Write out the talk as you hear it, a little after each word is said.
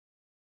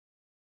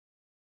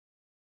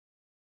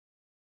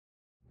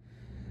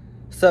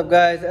What's up,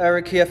 guys?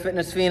 Eric here,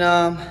 Fitness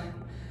Phenom,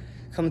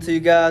 coming to you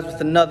guys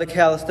with another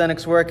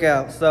calisthenics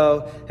workout.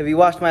 So if you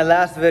watched my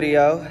last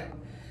video,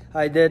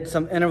 I did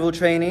some interval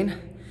training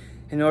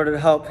in order to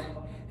help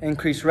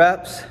increase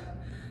reps.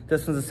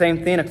 This was the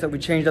same thing except we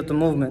changed up the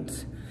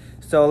movements.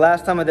 So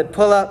last time I did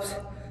pull-ups,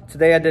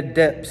 today I did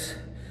dips.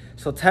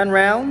 So 10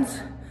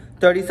 rounds,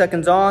 30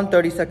 seconds on,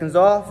 30 seconds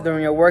off.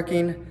 During your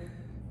working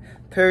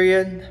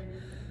period,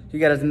 you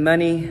get as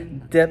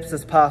many dips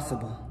as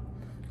possible,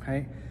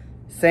 right?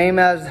 Same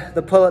as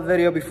the pull-up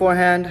video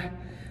beforehand.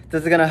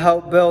 This is gonna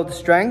help build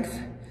strength,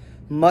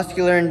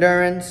 muscular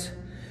endurance,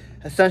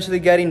 essentially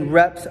getting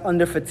reps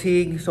under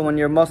fatigue. So when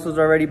your muscles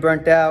are already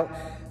burnt out,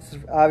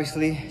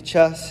 obviously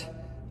chest,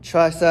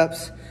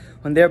 triceps,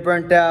 when they're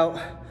burnt out,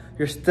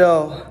 you're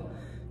still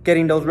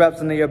getting those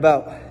reps under your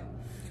belt. All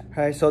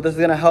right, so this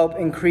is gonna help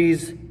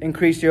increase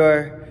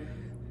your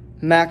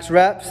max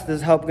reps.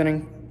 This is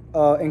gonna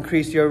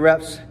increase your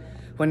reps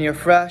when you're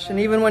fresh and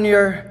even when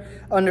you're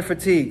under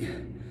fatigue.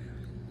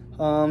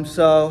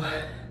 So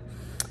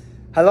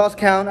I lost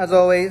count as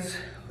always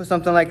with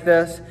something like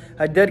this.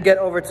 I did get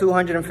over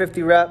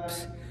 250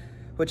 reps,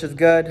 which is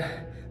good.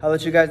 I'll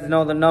let you guys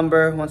know the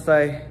number once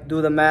I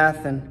do the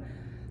math and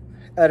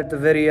edit the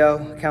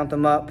video, count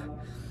them up.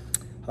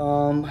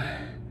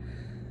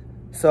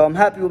 So I'm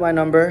happy with my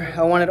number.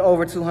 I wanted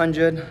over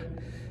 200.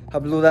 I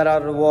blew that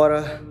out of the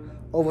water.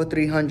 Over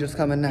 300 is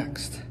coming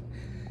next.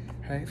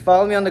 All right,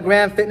 follow me on the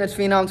gram, Fitness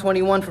Phenom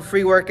 21 for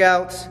free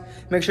workouts.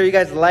 Make sure you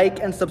guys like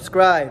and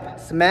subscribe.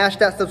 Smash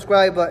that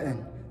subscribe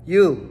button.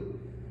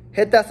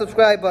 Hit that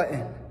subscribe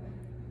button.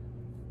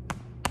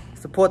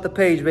 Support the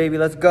page, baby.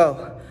 Let's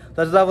go.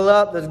 Let's level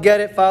up. Let's get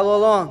it. Follow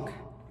along.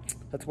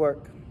 Let's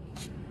work.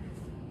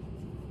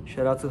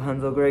 Shout out to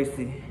Hunzo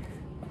Gracie.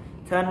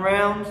 10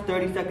 rounds,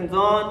 30 seconds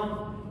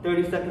on,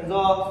 30 seconds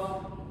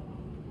off.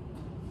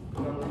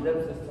 On the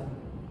dips this time.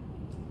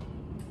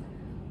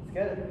 Let's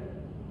get it.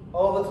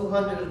 Over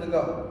 200 is the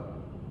go.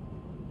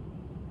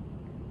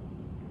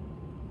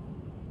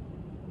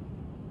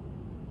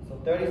 So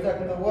 30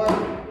 seconds of work,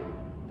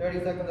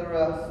 30 seconds of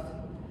rest.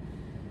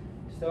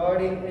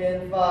 Starting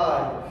in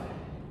 5,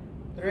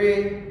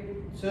 3,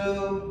 2,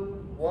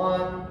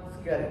 1, let's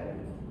get it.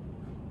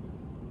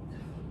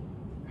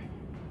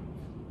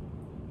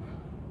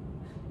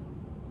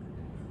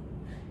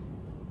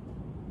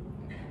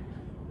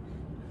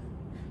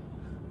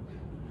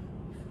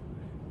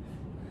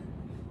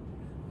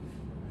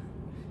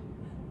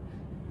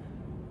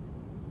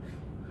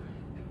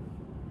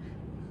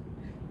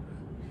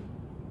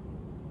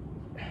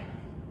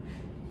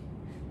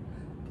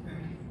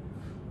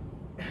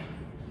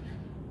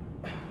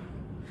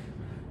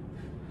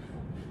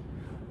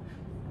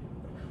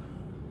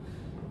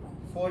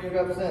 Forty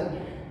reps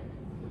in.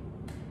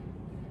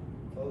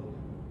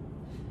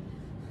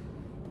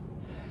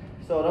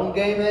 So don't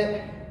game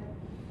it.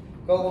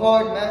 Go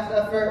hard, max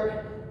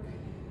effort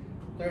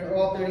during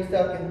all 30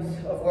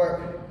 seconds of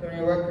work during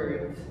your work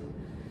periods.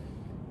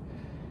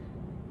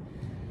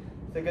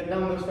 It's a good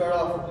number to start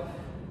off with.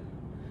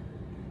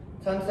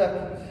 10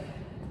 seconds.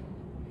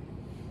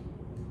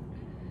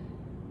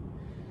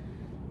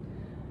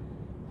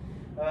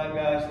 All right,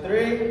 guys.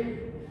 3,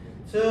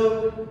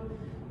 2,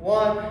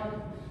 1.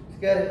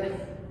 Get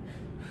it.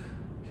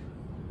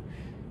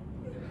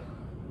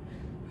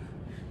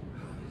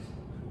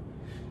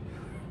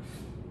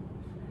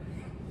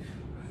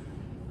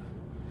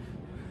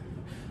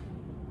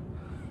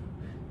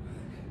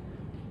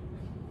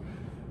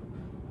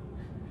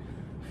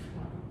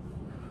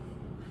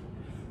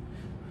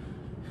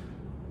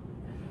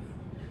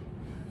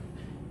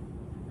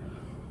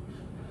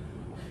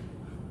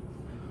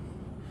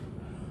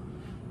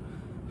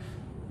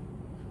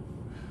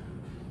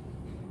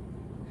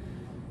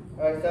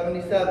 All right,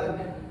 77.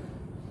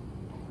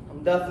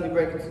 I'm definitely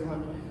breaking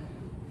 200.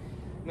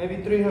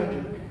 Maybe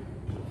 300.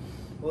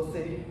 We'll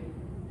see.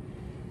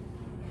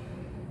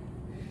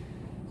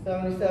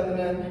 77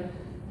 in.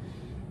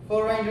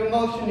 Full range of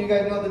motion, you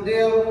guys know the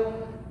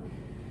deal.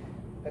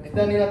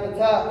 Extending at the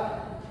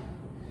top.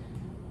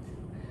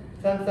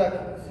 10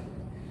 seconds.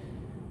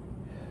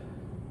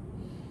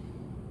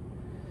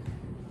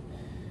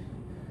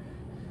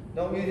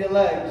 Don't use your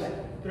legs.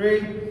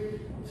 3,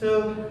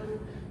 2,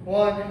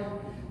 1.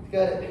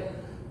 Got it.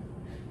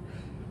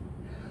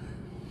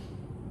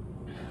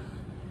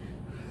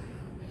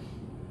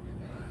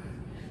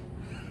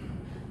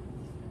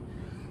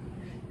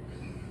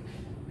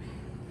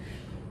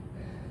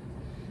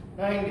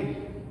 $90.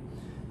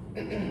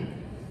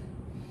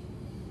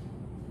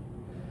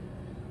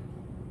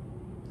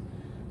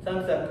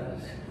 10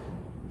 seconds.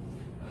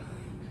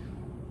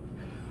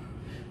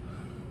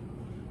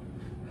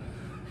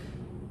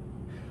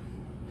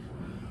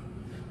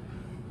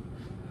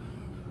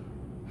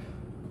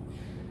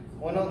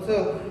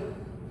 $102.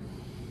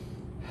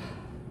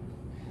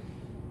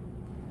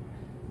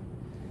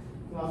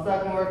 My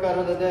second workout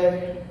of the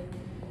day.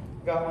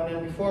 Got one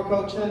in before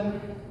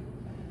coaching.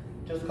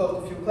 Just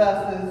coached a few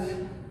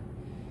classes.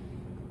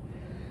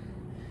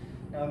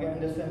 Now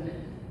getting this in.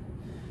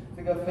 It's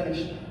a good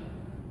finish.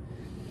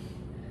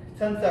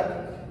 10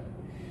 seconds.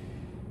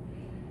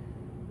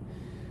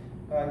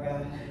 All right,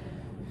 guys.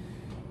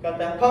 Got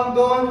that pump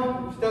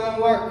going. Still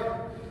gonna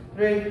work.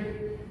 3,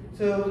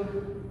 2,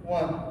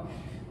 1.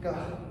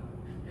 Go.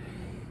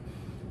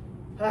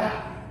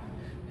 Ah.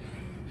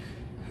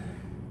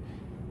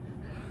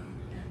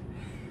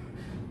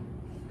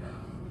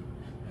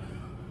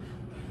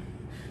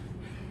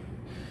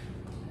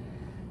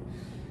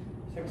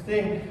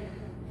 Sixteen.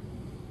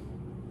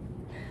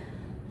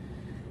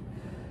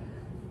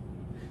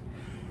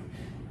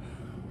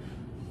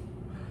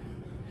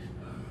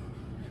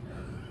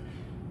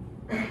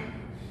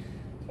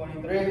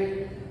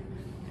 23.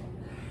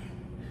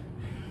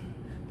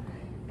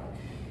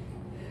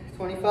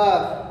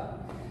 25.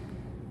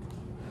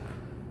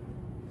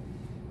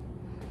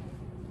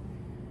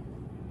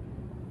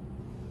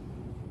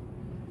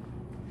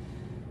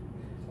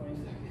 20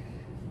 seconds.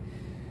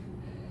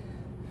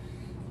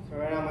 So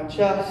right now my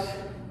chest,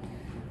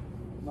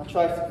 my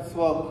triceps is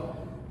swollen.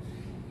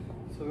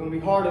 So it's gonna be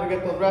harder to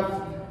get those reps in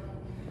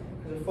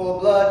because they're full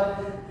of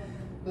blood.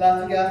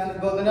 Lactic acid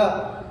is building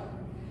up.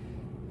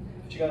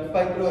 But you gotta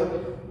fight through it.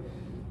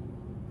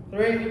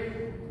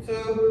 3,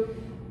 2,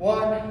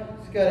 1,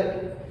 let's get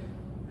it.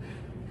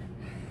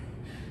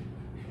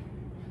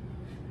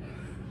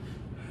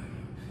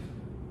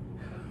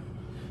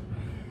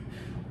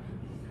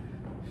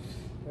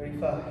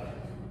 Five.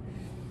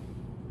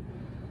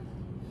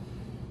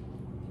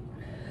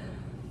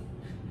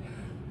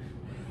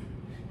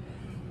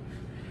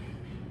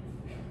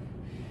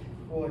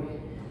 40.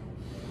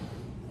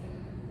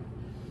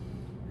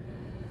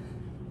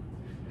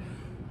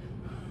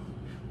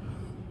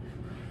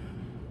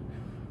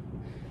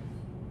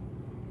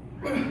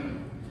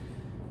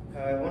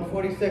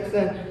 146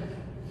 in. I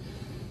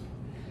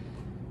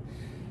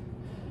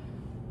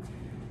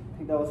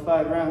think that was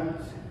 5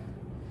 rounds.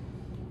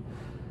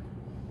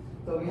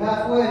 So we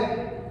halfway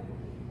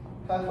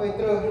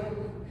through.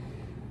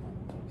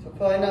 So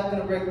probably not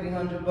gonna break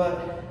 300,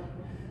 but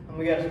I'm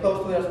gonna get as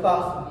close to it as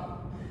possible.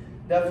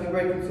 Definitely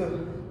breaking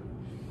 2.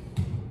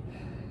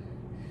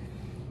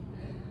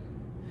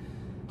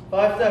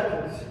 5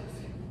 seconds.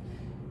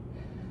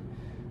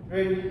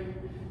 3,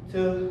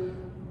 2,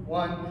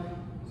 1,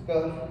 let's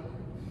go.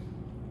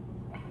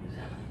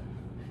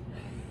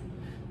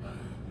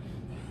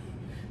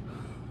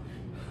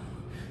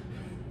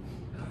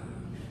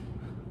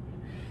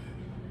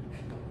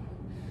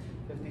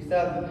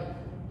 Seven.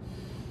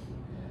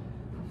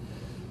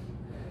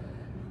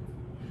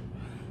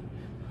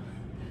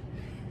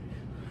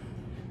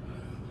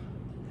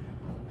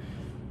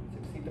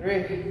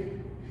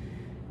 63.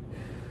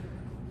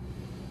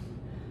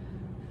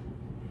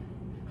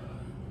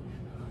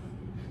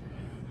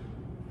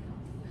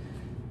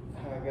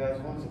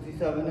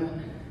 167 in.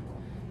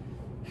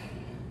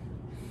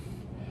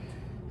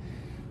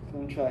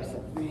 One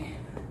tricep B.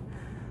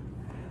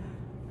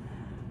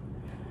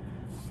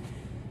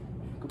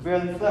 Could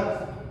barely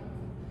flex.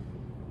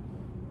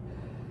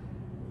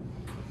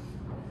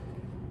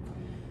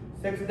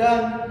 6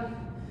 done.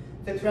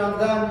 6 rounds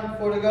done.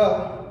 4 to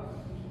go.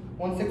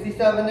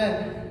 167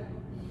 in.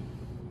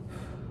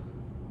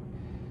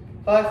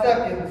 5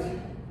 seconds.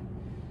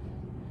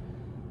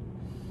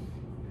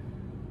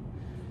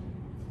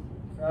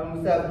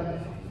 Round 7.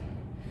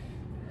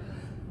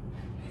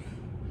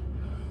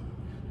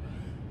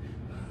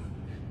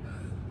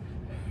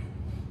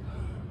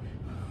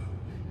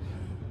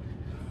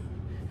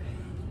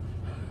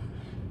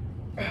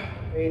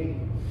 Ready.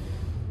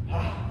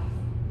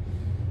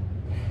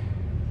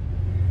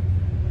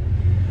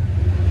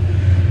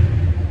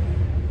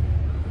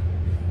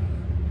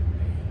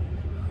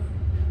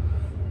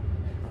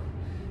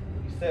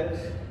 6.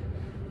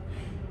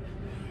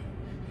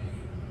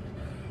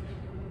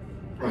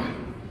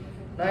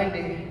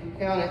 90.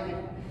 Count it.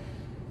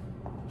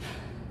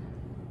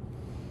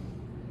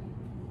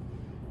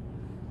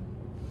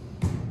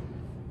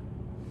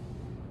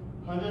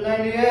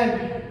 190 in.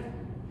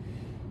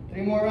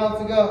 3 more rounds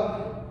to go.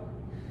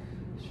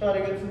 Let's try to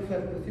get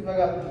 250. Let's see if I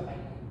got that.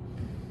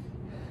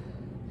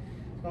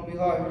 It's gonna be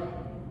hard.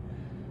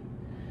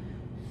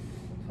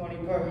 20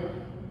 per.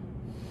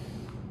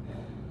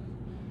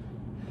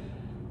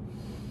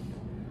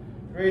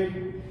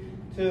 3,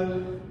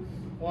 2,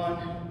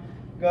 1,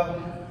 go.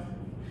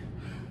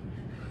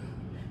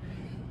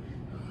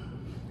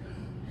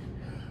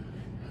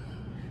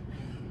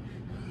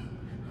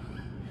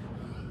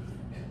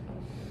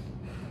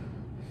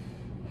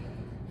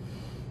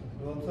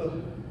 Go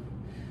 2.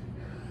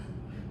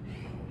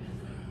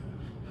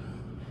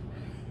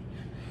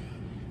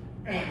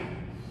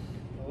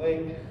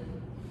 Wait.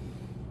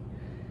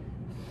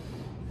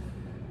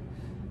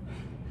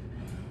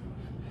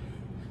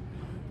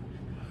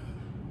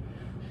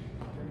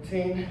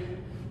 13.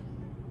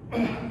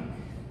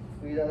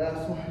 Squeeze that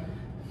last one.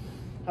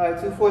 All right,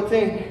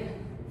 214.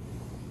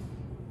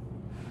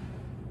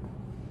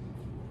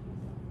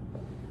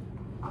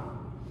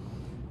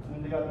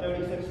 And they got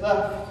 36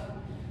 left.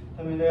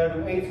 I mean, they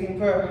gotta do 18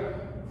 per.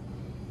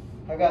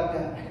 I got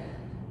that.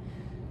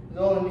 It's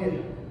all in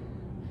here.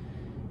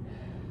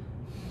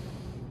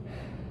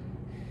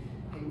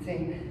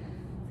 18.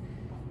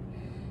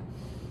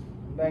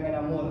 I'm banging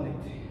out more than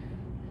 18.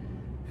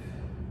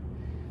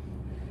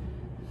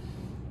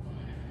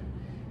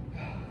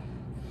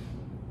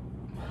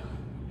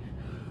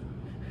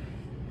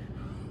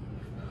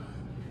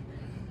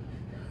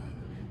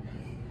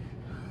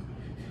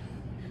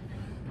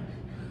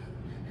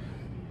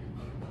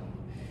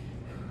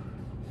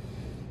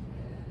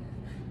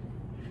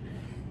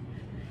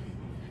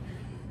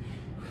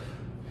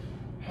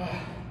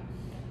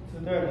 Too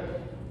dirty.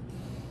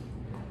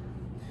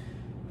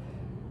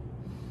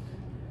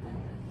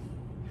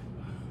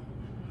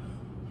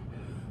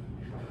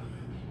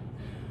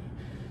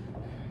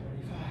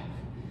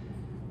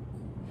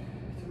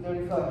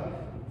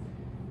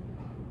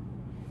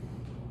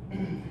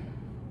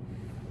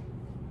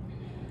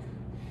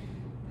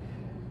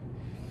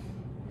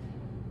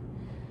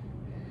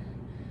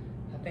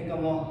 I think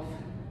I'm off.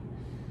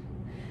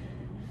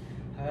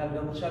 I gotta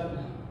double check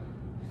now.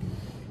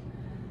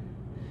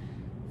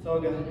 It's all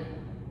good.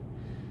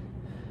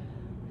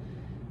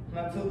 I'm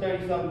at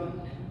 230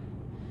 something.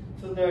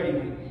 230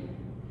 maybe.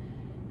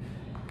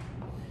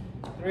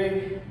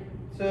 3,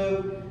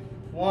 2,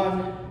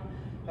 1. All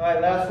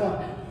right, last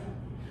one.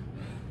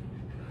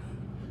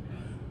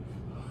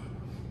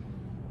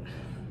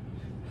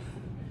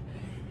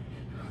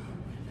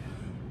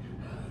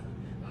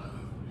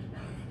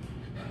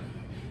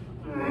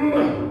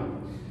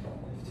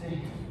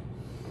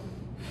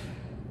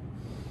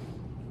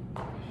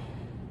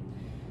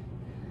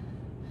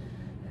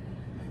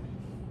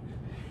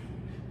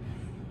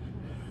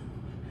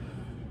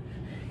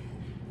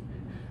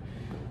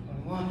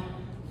 One,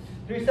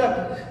 3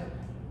 seconds.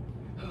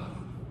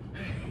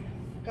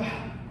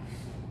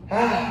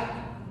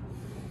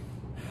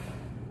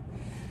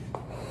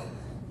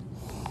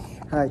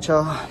 All right,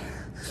 y'all.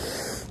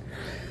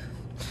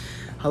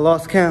 I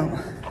lost count,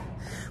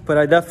 but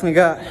I definitely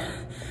got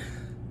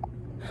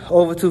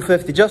over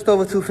 250, just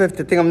over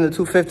 250. I think I'm in the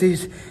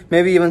 250s,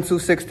 maybe even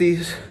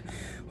 260s,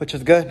 which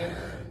is good. All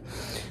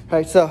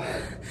right, so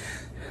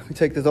let me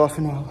take this off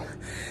and off.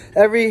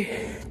 Every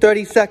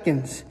 30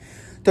 seconds,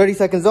 30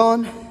 seconds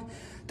on,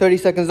 30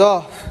 seconds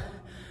off.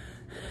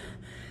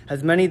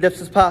 As many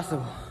dips as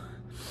possible.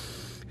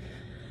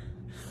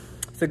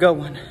 It's a good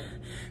one.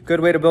 Good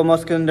way to build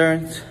muscular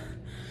endurance.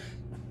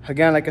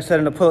 Again, like I said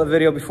in the pull-up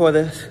video before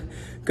this,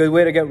 good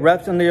way to get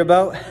reps under your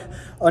belt,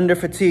 under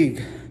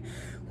fatigue.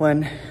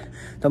 When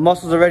the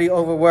muscle's already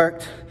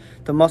overworked,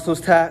 the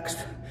muscle's taxed,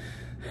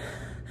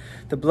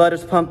 the blood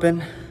is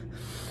pumping,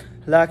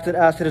 lactic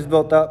acid is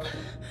built up,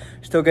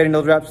 still getting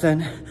those reps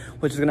in,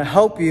 which is gonna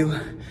help you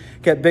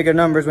get bigger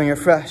numbers when you're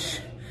fresh.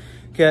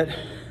 Get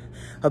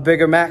a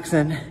bigger max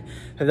in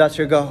if that's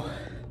your goal.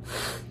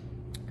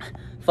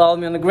 Follow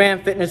me on the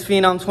gram, Fitness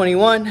Phenom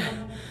 21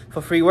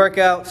 for free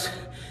workouts.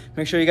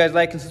 Make sure you guys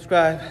like and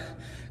subscribe.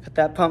 Got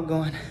that pump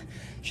going.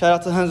 Shout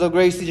out to Renzo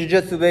Gracie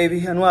Jiu-Jitsu,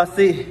 baby.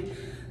 NYC.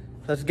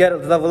 Let's get it,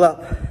 let's level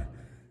up.